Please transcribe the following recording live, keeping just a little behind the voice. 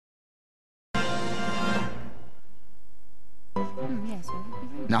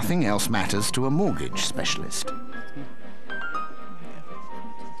Nothing else matters to a mortgage specialist.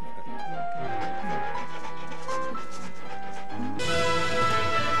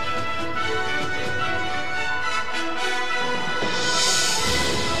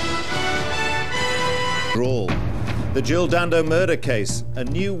 The Jill Dando murder case. A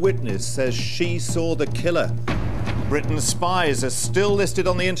new witness says she saw the killer. Britain's spies are still listed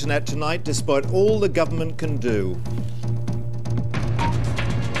on the internet tonight despite all the government can do.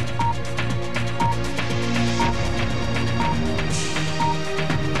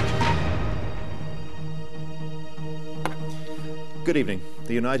 Good evening.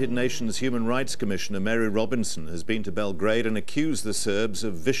 The United Nations Human Rights Commissioner Mary Robinson has been to Belgrade and accused the Serbs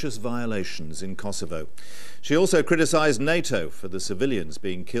of vicious violations in Kosovo. She also criticised NATO for the civilians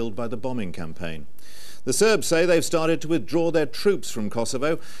being killed by the bombing campaign. The Serbs say they've started to withdraw their troops from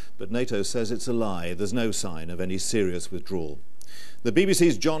Kosovo, but NATO says it's a lie. There's no sign of any serious withdrawal. The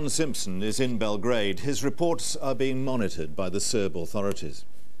BBC's John Simpson is in Belgrade. His reports are being monitored by the Serb authorities.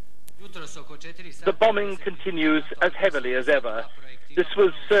 The bombing continues as heavily as ever. This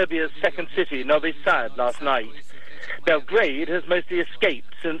was Serbia's second city, Novi Sad, last night. Belgrade has mostly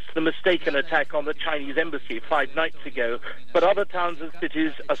escaped since the mistaken attack on the Chinese embassy 5 nights ago, but other towns and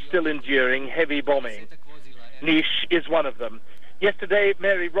cities are still enduring heavy bombing. Niš is one of them. Yesterday,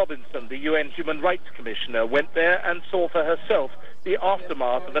 Mary Robinson, the UN Human Rights Commissioner, went there and saw for herself the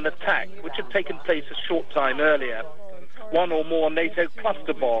aftermath of an attack which had taken place a short time earlier. 1 or more NATO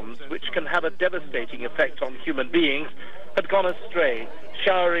cluster bombs, which can have a devastating effect on human beings, had gone astray,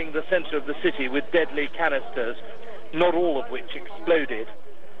 showering the centre of the city with deadly canisters, not all of which exploded.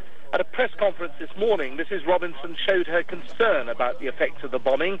 At a press conference this morning, Mrs. Robinson showed her concern about the effects of the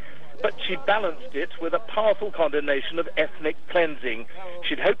bombing, but she balanced it with a powerful condemnation of ethnic cleansing.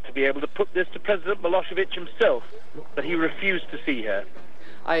 She'd hoped to be able to put this to President Milosevic himself, but he refused to see her.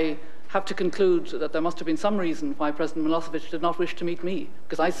 I have to conclude that there must have been some reason why President Milosevic did not wish to meet me,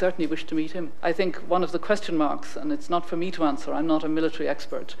 because I certainly wished to meet him. I think one of the question marks, and it's not for me to answer, I'm not a military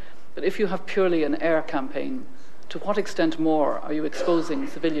expert, but if you have purely an air campaign, to what extent more are you exposing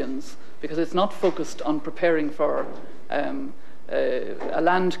civilians? Because it's not focused on preparing for a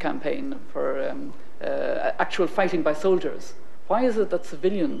land campaign, for actual fighting by soldiers. Why is it that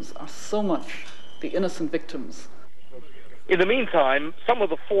civilians are so much the innocent victims? In the meantime, some of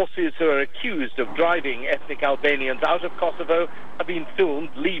the forces who are accused of driving ethnic Albanians out of Kosovo have been filmed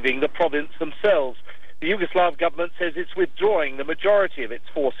leaving the province themselves. The Yugoslav government says it's withdrawing the majority of its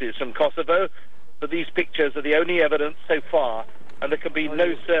forces from Kosovo, but these pictures are the only evidence so far, and there can be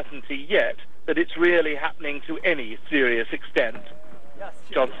no certainty yet that it's really happening to any serious extent.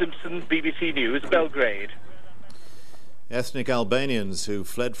 John Simpson, BBC News, Belgrade. Ethnic Albanians who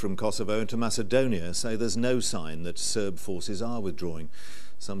fled from Kosovo into Macedonia say there's no sign that Serb forces are withdrawing.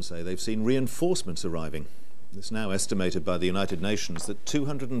 Some say they've seen reinforcements arriving. It's now estimated by the United Nations that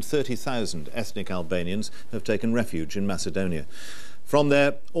 230,000 ethnic Albanians have taken refuge in Macedonia. From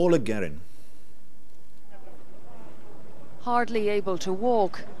there, Orla Guerin. Hardly able to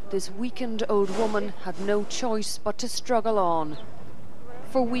walk, this weakened old woman had no choice but to struggle on.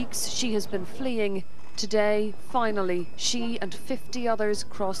 For weeks she has been fleeing. Today, finally, she and 50 others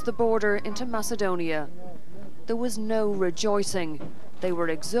crossed the border into Macedonia. There was no rejoicing. They were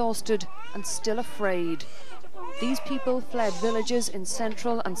exhausted and still afraid. These people fled villages in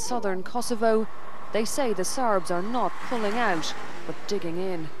central and southern Kosovo. They say the Serbs are not pulling out, but digging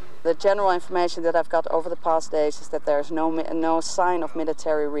in. The general information that I've got over the past days is that there's no sign of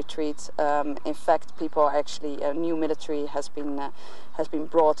military retreat. In fact, people actually, new military has been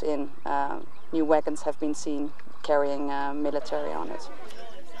brought in. New wagons have been seen carrying military on it.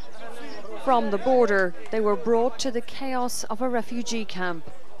 From the border, they were brought to the chaos of a refugee camp.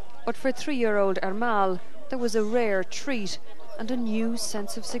 But for 3-year-old Ermal, there was a rare treat and a new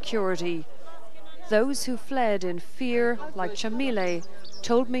sense of security. Those who fled in fear, like Chamile,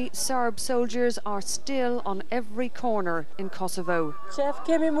 told me Serb soldiers are still on every corner in Kosovo.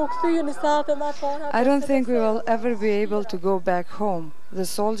 I don't think we will ever be able to go back home. The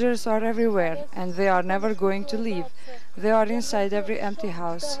soldiers are everywhere and they are never going to leave. They are inside every empty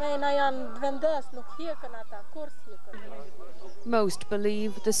house. Most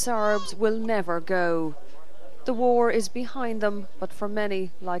believe the Serbs will never go. The war is behind them, but for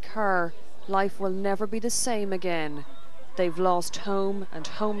many, like her, life will never be the same again. They've lost home and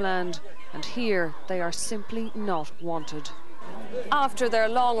homeland, and here they are simply not wanted. After their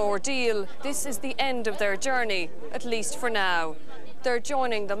long ordeal, this is the end of their journey, at least for now. They're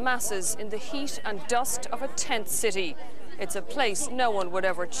joining the masses in the heat and dust of a tent city. It's a place no one would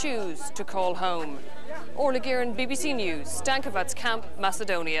ever choose to call home. Orla Guerin, BBC News, Stankovac Camp,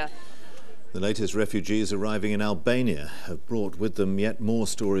 Macedonia. The latest refugees arriving in Albania have brought with them yet more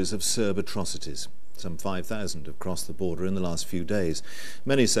stories of Serb atrocities. Some 5,000 have crossed the border in the last few days.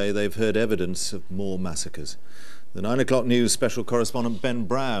 Many say they've heard evidence of more massacres. The 9 o'clock news special correspondent Ben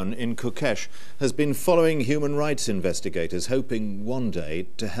Brown in Kokesh has been following human rights investigators, hoping one day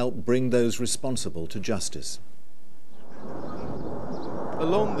to help bring those responsible to justice.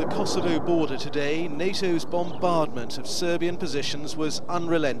 Along the Kosovo border today, NATO's bombardment of Serbian positions was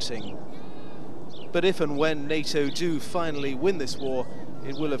unrelenting. But if and when NATO do finally win this war,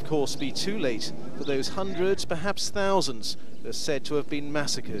 it will of course be too late for those hundreds, perhaps thousands, that are said to have been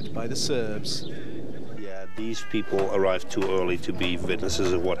massacred by the Serbs. Yeah, these people arrived too early to be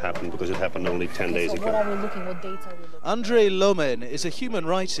witnesses of what happened, because it happened only 10 days ago. What are we looking, what data are we looking? Andrei Lomen is a human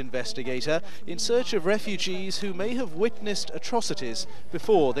rights investigator in search of refugees who may have witnessed atrocities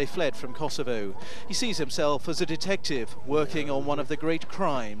before they fled from Kosovo. He sees himself as a detective working on one of the great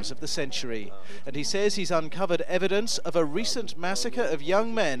crimes of the century. And he says he's uncovered evidence of a recent massacre of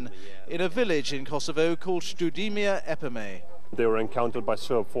young men in a village in Kosovo called Studimia Epime. They were encountered by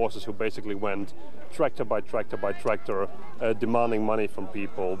Serb forces who basically went tractor by tractor by tractor, demanding money from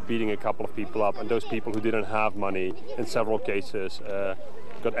people, beating a couple of people up, and those people who didn't have money, in several cases,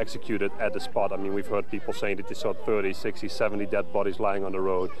 got executed at the spot. I mean, we've heard people saying that they saw 30, 60, 70 dead bodies lying on the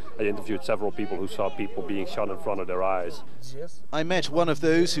road. I interviewed several people who saw people being shot in front of their eyes. I met one of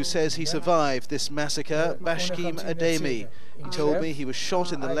those who says he survived this massacre, Bashkim Ademi. He told me he was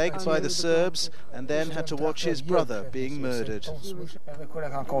shot in the leg by the Serbs and then had to watch his brother being murdered.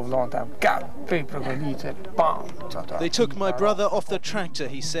 They took my brother off the tractor,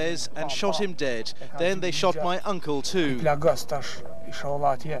 he says, and shot him dead. Then they shot my uncle too.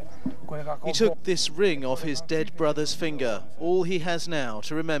 He took this ring off his dead brother's finger, all he has now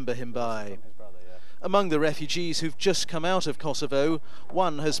to remember him by. Among the refugees who've just come out of Kosovo,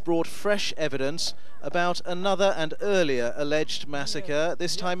 one has brought fresh evidence about another and earlier alleged massacre,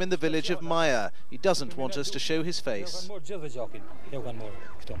 this time in the village of Maja. He doesn't want us to show his face.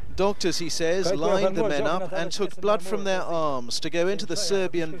 Doctors, he says, lined the men up and took blood from their arms to go into the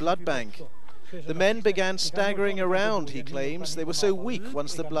Serbian blood bank. The men began staggering around, he claims. They were so weak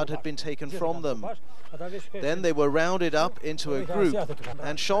once the blood had been taken from them. Then they were rounded up into a group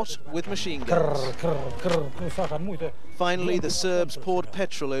and shot with machine guns. Finally, the Serbs poured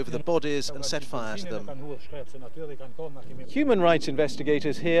petrol over the bodies and set fire to them. Human rights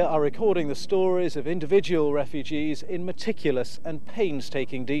investigators here are recording the stories of individual refugees in meticulous and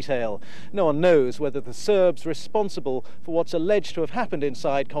painstaking detail. No one knows whether the Serbs responsible for what's alleged to have happened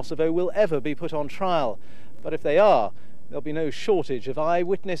inside Kosovo will ever be put on trial. But if they are, there'll be no shortage of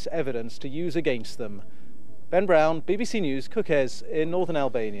eyewitness evidence to use against them. Ben Brown, BBC News, Kokesh in northern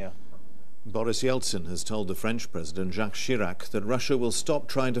Albania. Boris Yeltsin has told the French President Jacques Chirac that Russia will stop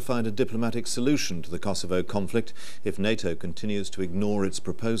trying to find a diplomatic solution to the Kosovo conflict if NATO continues to ignore its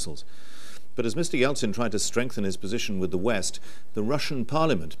proposals. But as Mr. Yeltsin tried to strengthen his position with the West, the Russian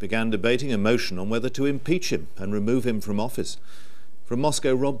parliament began debating a motion on whether to impeach him and remove him from office. From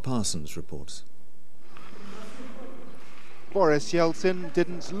Moscow, Rob Parsons reports. Boris Yeltsin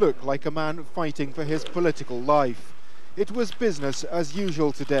didn't look like a man fighting for his political life. It was business as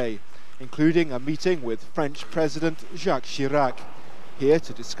usual today, including a meeting with French President Jacques Chirac, here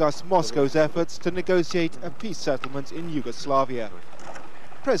to discuss Moscow's efforts to negotiate a peace settlement in Yugoslavia.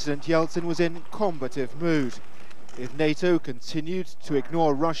 President Yeltsin was in combative mood. If NATO continued to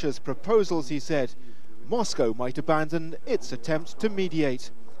ignore Russia's proposals, he said, Moscow might abandon its attempt to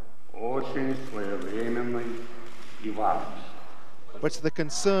mediate. But the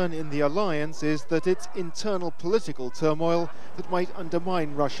concern in the alliance is that it's internal political turmoil that might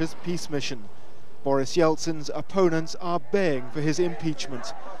undermine Russia's peace mission. Boris Yeltsin's opponents are baying for his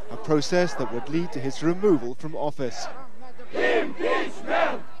impeachment, a process that would lead to his removal from office.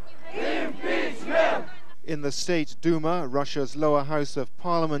 Impeachment! Impeachment! In the State Duma, Russia's lower house of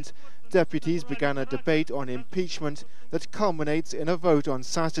parliament, deputies began a debate on impeachment that culminates in a vote on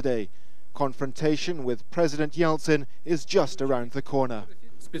Saturday. Confrontation with President Yeltsin is just around the corner.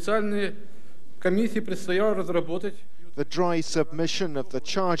 The dry submission of the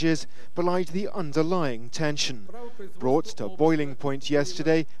charges belied the underlying tension, brought to boiling point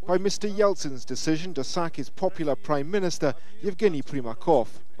yesterday by Mr. Yeltsin's decision to sack his popular Prime Minister, Yevgeny Primakov.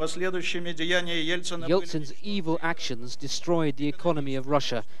 Yeltsin's evil actions destroyed the economy of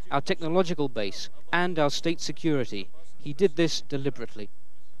Russia, our technological base, and our state security. He did this deliberately.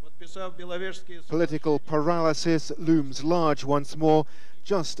 Political paralysis looms large once more,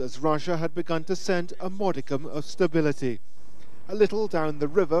 just as Russia had begun to send a modicum of stability. A little down the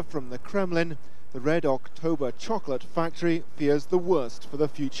river from the Kremlin, the Red October chocolate factory fears the worst for the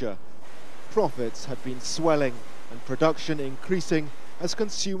future. Profits had been swelling and production increasing as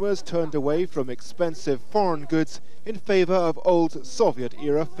consumers turned away from expensive foreign goods in favour of old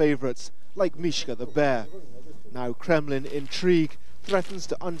Soviet-era favourites like Mishka the bear. Now Kremlin intrigue threatens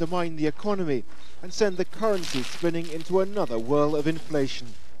to undermine the economy and send the currency spinning into another whirl of inflation.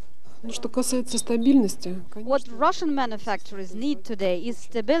 What Russian manufacturers need today is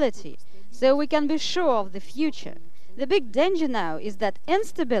stability, so we can be sure of the future. The big danger now is that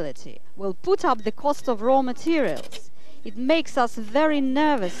instability will put up the cost of raw materials. It makes us very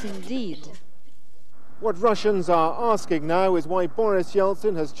nervous indeed. What Russians are asking now is why Boris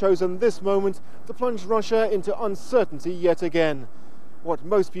Yeltsin has chosen this moment to plunge Russia into uncertainty yet again. What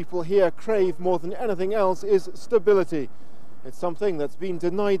most people here crave more than anything else is stability. It's something that's been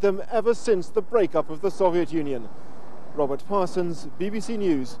denied them ever since the breakup of the Soviet Union. Robert Parsons, BBC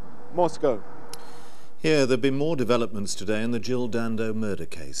News, Moscow. Here, there have been more developments today in the Jill Dando murder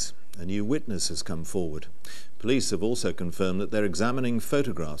case. A new witness has come forward. Police have also confirmed that they're examining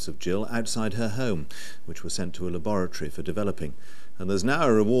photographs of Jill outside her home, which were sent to a laboratory for developing. And there's now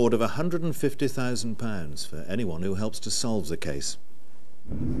a reward of £150,000 for anyone who helps to solve the case.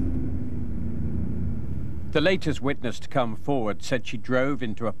 The latest witness to come forward said she drove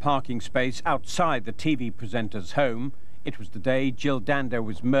into a parking space outside the TV presenter's home. It was the day Jill Dando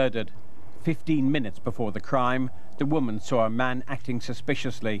was murdered. 15 minutes before the crime, the woman saw a man acting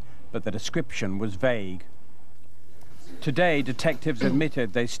suspiciously, but the description was vague. Today, detectives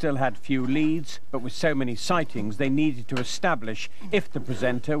admitted they still had few leads, but with so many sightings, they needed to establish if the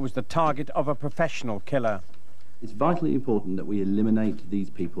presenter was the target of a professional killer. It's vitally important that we eliminate these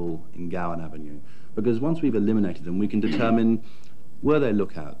people in Gowan Avenue, because once we've eliminated them, we can determine, were they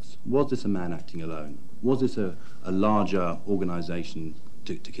lookouts? Was this a man acting alone? Was this a larger organisation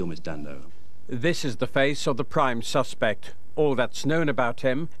to kill Miss Dando? This is the face of the prime suspect. All that's known about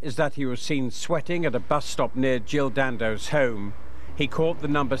him is that he was seen sweating at a bus stop near Jill Dando's home. He caught the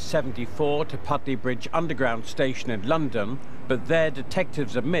number 74 to Putney Bridge Underground Station in London, but there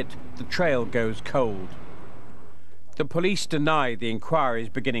detectives admit the trail goes cold. The police deny the inquiry is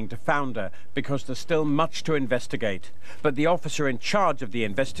beginning to founder because there's still much to investigate. But the officer in charge of the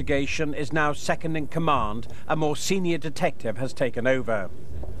investigation is now second in command. A more senior detective has taken over.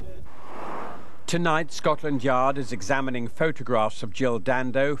 Tonight, Scotland Yard is examining photographs of Jill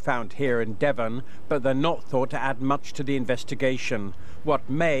Dando found here in Devon, but they're not thought to add much to the investigation. What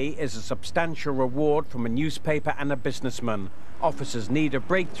may is a substantial reward from a newspaper and a businessman. Officers need a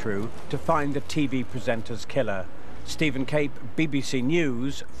breakthrough to find the TV presenter's killer. Stephen Cape, BBC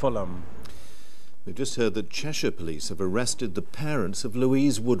News, Fulham. We've just heard that Cheshire Police have arrested the parents of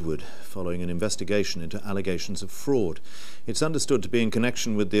Louise Woodward following an investigation into allegations of fraud. It's understood to be in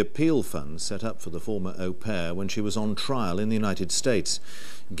connection with the appeal fund set up for the former au pair when she was on trial in the United States.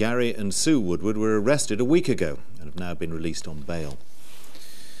 Gary and Sue Woodward were arrested a week ago and have now been released on bail.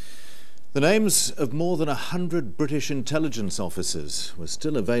 The names of more than 100 British intelligence officers were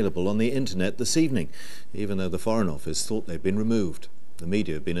still available on the internet this evening, even though the Foreign Office thought they'd been removed. The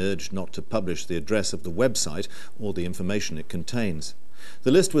media have been urged not to publish the address of the website or the information it contains.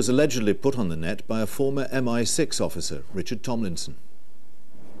 The list was allegedly put on the net by a former MI6 officer, Richard Tomlinson.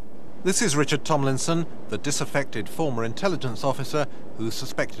 This is Richard Tomlinson, the disaffected former intelligence officer who's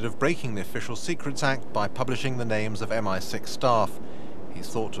suspected of breaking the Official Secrets Act by publishing the names of MI6 staff. He's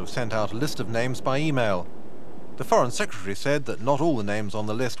thought to have sent out a list of names by email. The Foreign Secretary said that not all the names on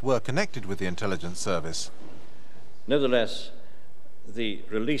the list were connected with the intelligence service. Nevertheless, the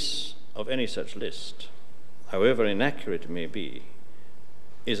release of any such list, however inaccurate it may be,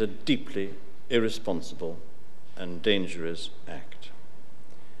 is a deeply irresponsible and dangerous act.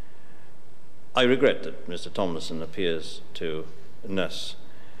 I regret that Mr. Tomlinson appears to nurse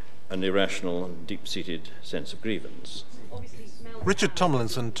an irrational and deep-seated sense of grievance. Richard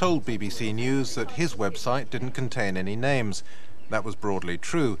Tomlinson told BBC News that his website didn't contain any names. That was broadly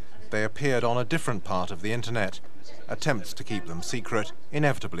true. They appeared on a different part of the internet. Attempts to keep them secret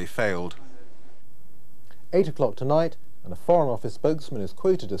inevitably failed. 8 o'clock tonight, and a Foreign Office spokesman is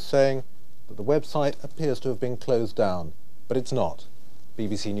quoted as saying that the website appears to have been closed down, but it's not.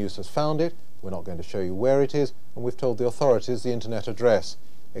 BBC News has found it. We're not going to show you where it is, and we've told the authorities the internet address.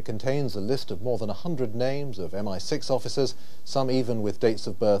 It contains a list of more than 100 names of MI6 officers, some even with dates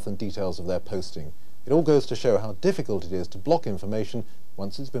of birth and details of their posting. It all goes to show how difficult it is to block information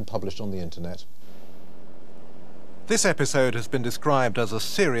once it's been published on the internet. This episode has been described as a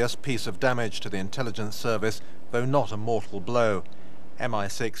serious piece of damage to the intelligence service, though not a mortal blow.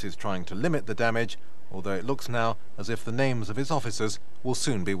 MI6 is trying to limit the damage, although it looks now as if the names of its officers will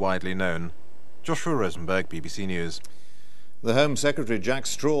soon be widely known. Joshua Rosenberg, BBC News. The Home Secretary, Jack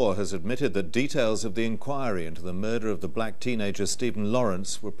Straw, has admitted that details of the inquiry into the murder of the black teenager Stephen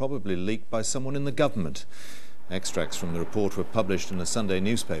Lawrence were probably leaked by someone in the government. Extracts from the report were published in a Sunday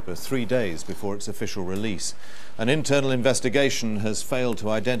newspaper 3 days before its official release. An internal investigation has failed to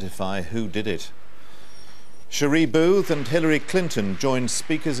identify who did it. Cherie and Hillary Clinton joined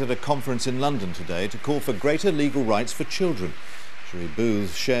speakers at a conference in London today to call for greater legal rights for children. Cherie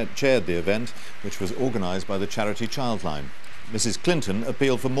Booth chaired the event, which was organised by the charity Childline. Mrs Clinton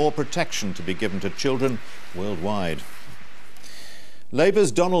appealed for more protection to be given to children worldwide.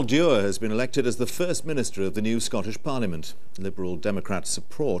 Labour's Donald Dewar has been elected as the first minister of the new Scottish Parliament. Liberal Democrat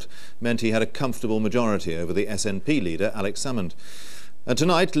support meant he had a comfortable majority over the SNP leader Alex Salmond. And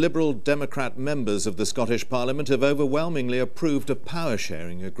tonight, Liberal Democrat members of the Scottish Parliament have overwhelmingly approved a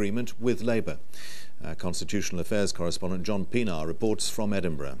power-sharing agreement with Labour. Our Constitutional Affairs correspondent John Pienaar reports from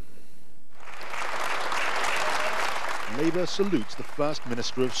Edinburgh. Labour salutes the First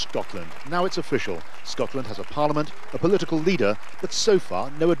Minister of Scotland. Now it's official. Scotland has a parliament, a political leader, but so far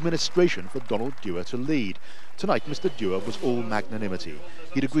no administration for Donald Dewar to lead. Tonight Mr Dewar was all magnanimity.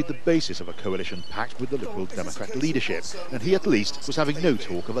 He'd agreed the basis of a coalition pact with the Liberal Democrat leadership, and he at least was having no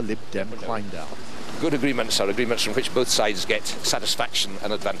talk of a Lib Dem climb down. Good agreements are agreements from which both sides get satisfaction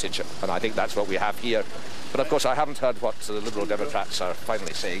and advantage, and I think that's what we have here. But of course I haven't heard what the Liberal Democrats are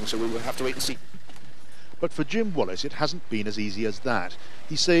finally saying, so we will have to wait and see. But for Jim Wallace, it hasn't been as easy as that.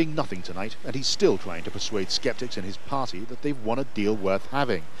 He's saying nothing tonight, and he's still trying to persuade sceptics in his party that they've won a deal worth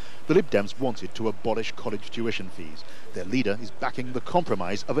having. The Lib Dems wanted to abolish college tuition fees. Their leader is backing the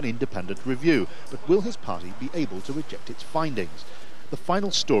compromise of an independent review, but will his party be able to reject its findings? The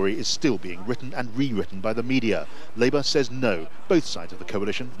final story is still being written and rewritten by the media. Labour says no. Both sides of the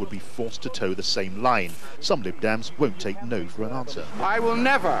coalition would be forced to toe the same line. Some Lib Dems won't take no for an answer. I will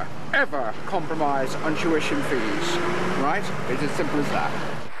never, ever compromise on tuition fees. Right? It's as simple as that.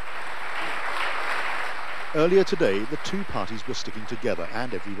 Earlier today, the two parties were sticking together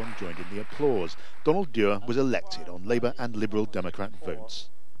and everyone joined in the applause. Donald Dewar was elected on Labour and Liberal Democrat votes.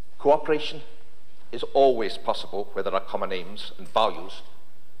 Cooperation is always possible where there are common aims and values.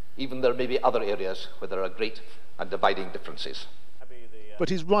 Even there may be other areas where there are great and dividing differences. But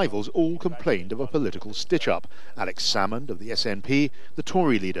his rivals all complained of a political stitch-up. Alex Salmond of the SNP, the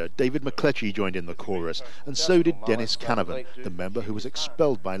Tory leader David McCletchie joined in the chorus, and so did Dennis Canavan, the member who was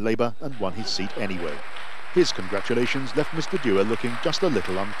expelled by Labour and won his seat anyway. His congratulations left Mr Dewar looking just a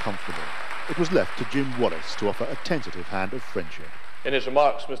little uncomfortable. It was left to Jim Wallace to offer a tentative hand of friendship. In his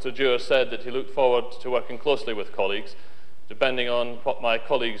remarks, Mr Dewar said that he looked forward to working closely with colleagues. Depending on what my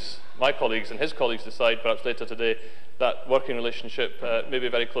colleagues and his colleagues decide, perhaps later today, that working relationship may be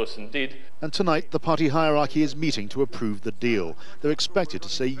very close indeed. And tonight, the party hierarchy is meeting to approve the deal. They're expected to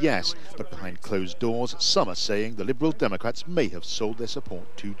say yes, but behind closed doors, some are saying the Liberal Democrats may have sold their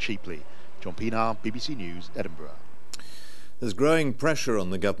support too cheaply. John Pienaar, BBC News, Edinburgh. There's growing pressure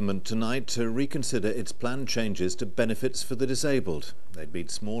on the government tonight to reconsider its planned changes to benefits for the disabled. They'd mean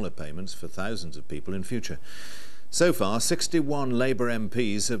smaller payments for thousands of people in future. So far, 61 Labour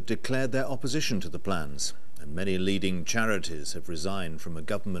MPs have declared their opposition to the plans, and many leading charities have resigned from a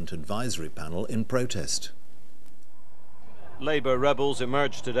government advisory panel in protest. Labour rebels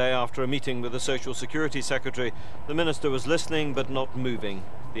emerged today after a meeting with the Social Security Secretary. The Minister was listening but not moving.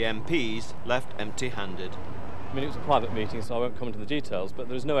 The MPs left empty-handed. I mean, it was a private meeting, so I won't comment on the details, but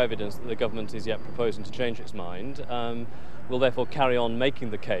there is no evidence that the government is yet proposing to change its mind. We'll therefore carry on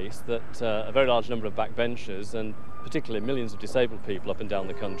making the case that a very large number of backbenchers, and particularly millions of disabled people up and down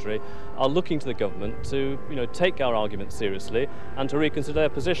the country, are looking to the government to, take our argument seriously and to reconsider their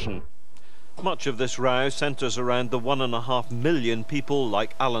position. Much of this row centres around the 1.5 million people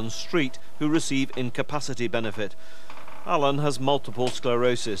like Alan Street who receive incapacity benefit. Alan has multiple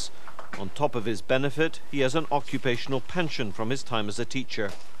sclerosis. On top of his benefit, he has an occupational pension from his time as a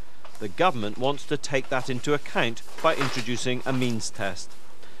teacher. The government wants to take that into account by introducing a means test.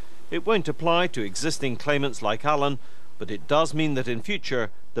 It won't apply to existing claimants like Alan, but it does mean that in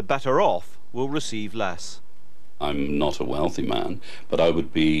future, the better off will receive less. I'm not a wealthy man, but I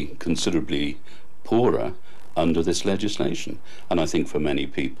would be considerably poorer under this legislation. And I think for many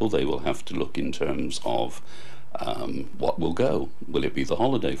people, they will have to look in terms of what will go. Will it be the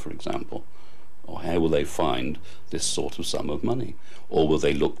holiday, for example? Or how will they find this sort of sum of money? Or will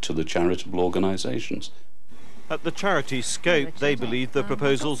they look to the charitable organisations? At the charity scope, they believe the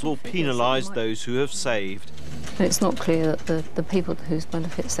proposals will penalise those who have saved. And it's not clear that the people whose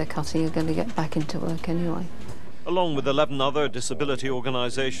benefits they're cutting are going to get back into work anyway. Along with 11 other disability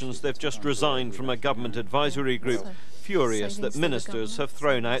organisations, they've just resigned from a government advisory group. furious that ministers have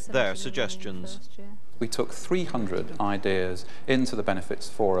thrown out their suggestions. We took 300 ideas into the Benefits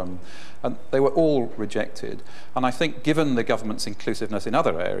Forum and they were all rejected. And I think given the government's inclusiveness in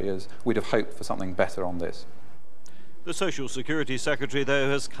other areas, we'd have hoped for something better on this. The Social Security Secretary, though,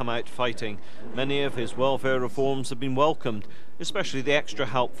 has come out fighting. Many of his welfare reforms have been welcomed, especially the extra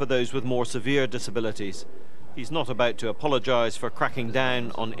help for those with more severe disabilities. He's not about to apologise for cracking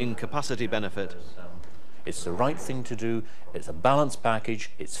down on incapacity benefit. It's the right thing to do, it's a balanced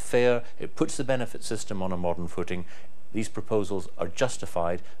package, it's fair, it puts the benefit system on a modern footing. These proposals are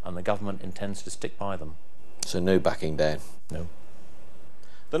justified and the government intends to stick by them. So no backing down? No.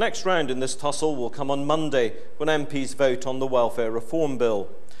 The next round in this tussle will come on Monday when MPs vote on the welfare reform bill.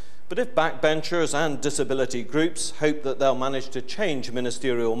 But if backbenchers and disability groups hope that they'll manage to change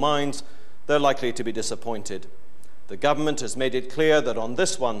ministerial minds, they're likely to be disappointed. The government has made it clear that on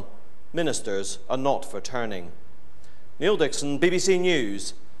this one, ministers are not for turning. Neil Dixon, BBC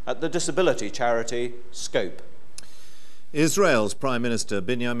News, at the disability charity Scope. Israel's Prime Minister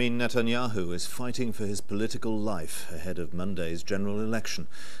Benjamin Netanyahu is fighting for his political life ahead of Monday's general election.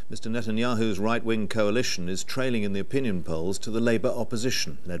 Mr. Netanyahu's right-wing coalition is trailing in the opinion polls to the Labour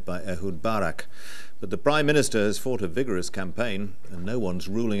opposition, led by Ehud Barak. But the Prime Minister has fought a vigorous campaign, and no one's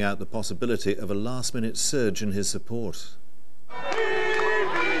ruling out the possibility of a last-minute surge in his support.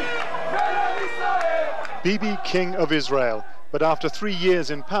 Bibi, King of Israel, but after 3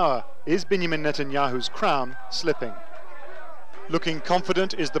 years in power, is Benjamin Netanyahu's crown slipping? Looking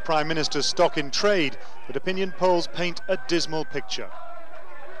confident is the Prime Minister's stock in trade, but opinion polls paint a dismal picture.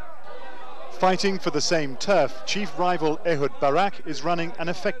 Fighting for the same turf, chief rival Ehud Barak is running an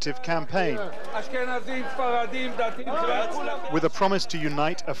effective campaign. With a promise to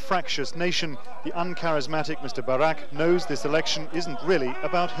unite a fractious nation, the uncharismatic Mr. Barak knows this election isn't really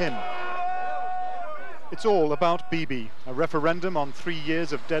about him. It's all about Bibi, a referendum on 3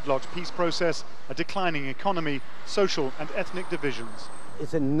 years of deadlocked peace process, a declining economy, social and ethnic divisions.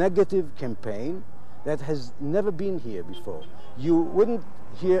 It's a negative campaign that has never been here before. You wouldn't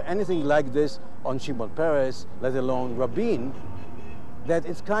hear anything like this on Shimon Peres, let alone Rabin, that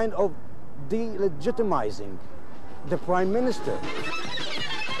it's kind of delegitimizing the Prime Minister.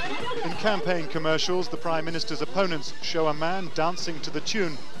 In campaign commercials, the Prime Minister's opponents show a man dancing to the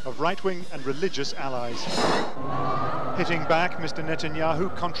tune of right-wing and religious allies. Hitting back, Mr.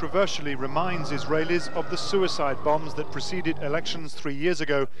 Netanyahu controversially reminds Israelis of the suicide bombs that preceded elections 3 years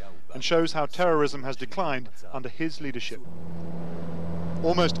ago and shows how terrorism has declined under his leadership.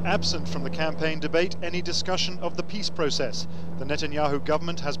 Almost absent from the campaign debate any discussion of the peace process. The Netanyahu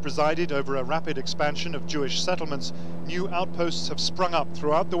government has presided over a rapid expansion of Jewish settlements. New outposts have sprung up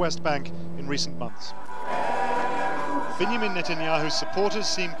throughout the West Bank in recent months. Benjamin Netanyahu's supporters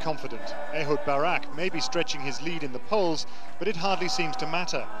seem confident. Ehud Barak may be stretching his lead in the polls, but it hardly seems to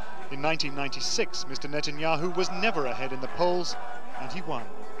matter. In 1996, Mr. Netanyahu was never ahead in the polls, and he won.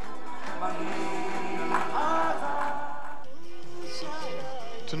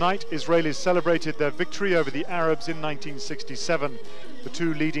 Tonight, Israelis celebrated their victory over the Arabs in 1967. The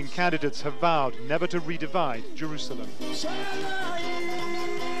two leading candidates have vowed never to redivide Jerusalem.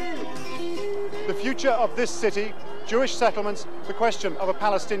 The future of this city, Jewish settlements, the question of a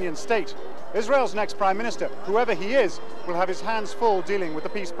Palestinian state. Israel's next Prime Minister, whoever he is, will have his hands full dealing with the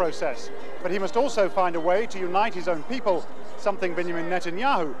peace process. But he must also find a way to unite his own people, something Benjamin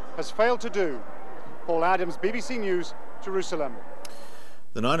Netanyahu has failed to do. Paul Adams, BBC News, Jerusalem.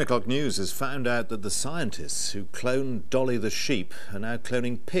 The 9 o'clock news has found out that the scientists who cloned Dolly the sheep are now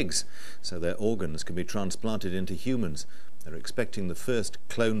cloning pigs, so their organs can be transplanted into humans. They're expecting the first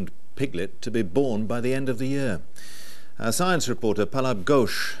cloned piglet to be born by the end of the year. Our science reporter Palab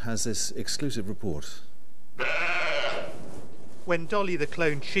Ghosh has this exclusive report. When Dolly the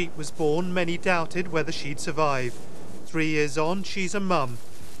cloned sheep was born, many doubted whether she'd survive. 3 years on, she's a mum,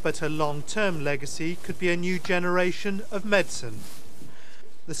 but her long-term legacy could be a new generation of medicine.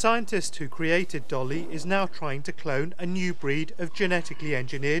 The scientist who created Dolly is now trying to clone a new breed of genetically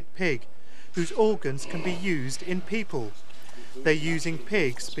engineered pig, whose organs can be used in people. They're using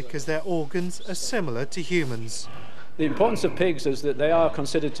pigs because their organs are similar to humans. The importance of pigs is that they are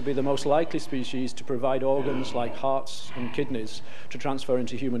considered to be the most likely species to provide organs like hearts and kidneys to transfer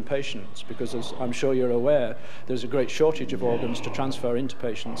into human patients, because as I'm sure you're aware, there's a great shortage of organs to transfer into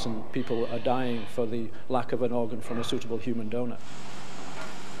patients, and people are dying for the lack of an organ from a suitable human donor.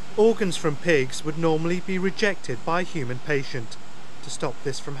 Organs from pigs would normally be rejected by a human patient. To stop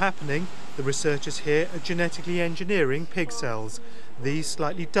this from happening, the researchers here are genetically engineering pig cells, these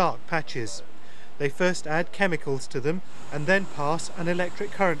slightly dark patches. They first add chemicals to them and then pass an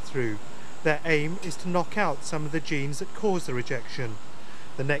electric current through. Their aim is to knock out some of the genes that cause the rejection.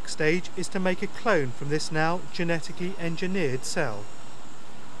 The next stage is to make a clone from this now genetically engineered cell.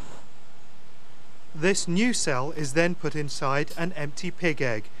 This new cell is then put inside an empty pig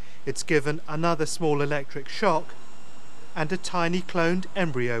egg. It's given another small electric shock and a tiny cloned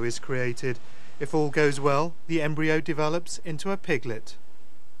embryo is created. If all goes well, the embryo develops into a piglet.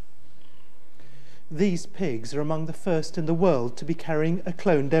 These pigs are among the first in the world to be carrying a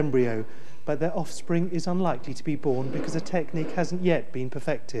cloned embryo, but their offspring is unlikely to be born because the technique hasn't yet been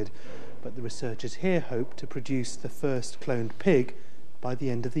perfected. But the researchers here hope to produce the first cloned pig by the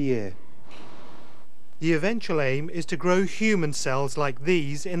end of the year. The eventual aim is to grow human cells like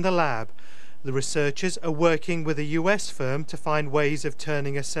these in the lab. The researchers are working with a US firm to find ways of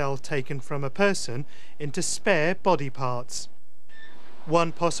turning a cell taken from a person into spare body parts.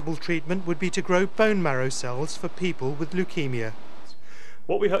 One possible treatment would be to grow bone marrow cells for people with leukemia.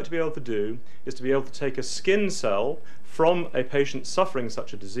 What we hope to be able to do is to be able to take a skin cell from a patient suffering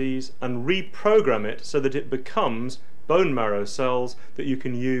such a disease and reprogram it so that it becomes bone marrow cells that you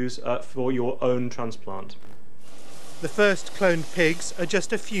can use for your own transplant. The first cloned pigs are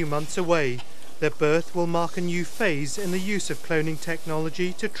just a few months away. Their birth will mark a new phase in the use of cloning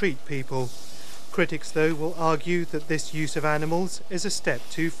technology to treat people. Critics, though, will argue that this use of animals is a step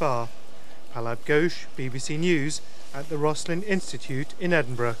too far. Palab Ghosh, BBC News, at the Roslin Institute in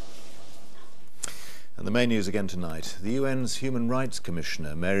Edinburgh. And the main news again tonight. The UN's Human Rights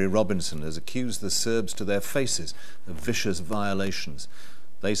Commissioner, Mary Robinson, has accused the Serbs to their faces of vicious violations.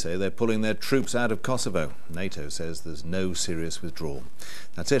 They say they're pulling their troops out of Kosovo. NATO says there's no serious withdrawal.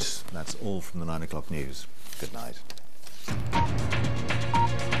 That's it. That's all from the 9 o'clock news. Good night.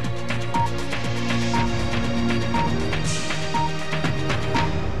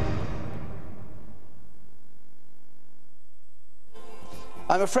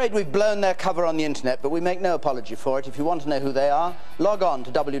 I'm afraid we've blown their cover on the internet, but we make no apology for it. If you want to know who they are, log on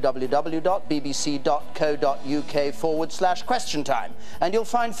to www.bbc.co.uk/question time, and you'll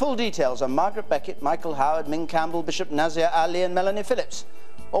find full details on Margaret Beckett, Michael Howard, Ming Campbell, Bishop Nazir Ali and Melanie Phillips.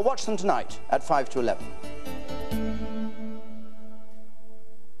 Or watch them tonight at 5 to 11.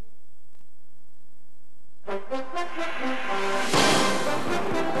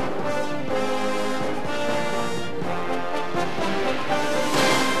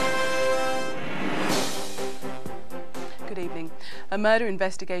 Good evening. A murder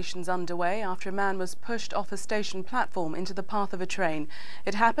investigation is underway after a man was pushed off a station platform into the path of a train.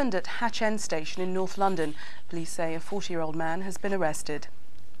 It happened at Hatch End Station in North London. Police say a 40-year-old man has been arrested.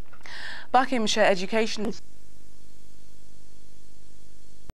 Buckinghamshire Education